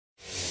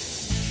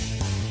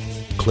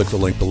click the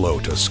link below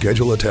to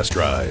schedule a test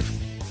drive.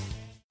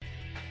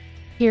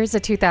 Here's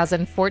a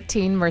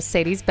 2014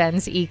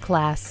 Mercedes-Benz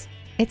E-Class.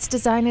 Its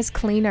design is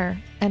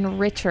cleaner and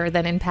richer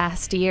than in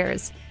past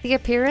years. The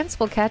appearance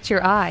will catch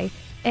your eye,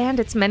 and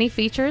its many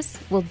features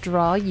will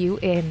draw you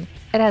in.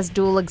 It has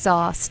dual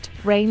exhaust,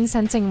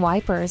 rain-sensing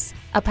wipers,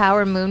 a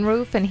power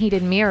moonroof, and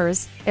heated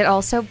mirrors. It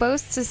also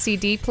boasts a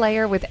CD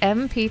player with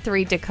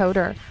MP3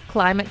 decoder,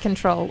 climate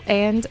control,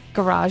 and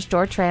garage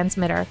door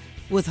transmitter.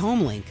 With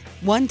HomeLink,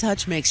 one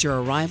touch makes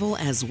your arrival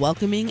as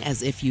welcoming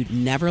as if you'd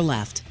never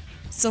left.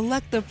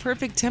 Select the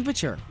perfect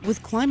temperature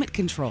with climate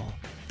control.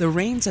 The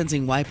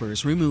rain-sensing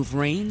wipers remove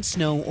rain,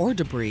 snow, or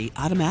debris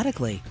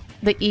automatically.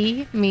 The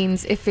E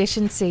means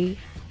efficiency,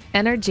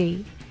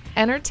 energy,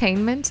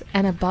 entertainment,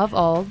 and above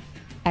all,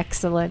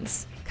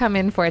 excellence. Come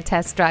in for a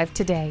test drive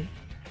today.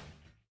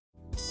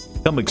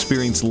 Come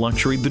experience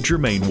luxury the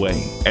Germain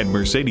way at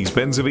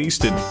Mercedes-Benz of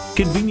Easton,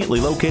 conveniently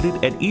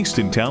located at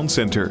Easton Town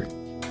Center.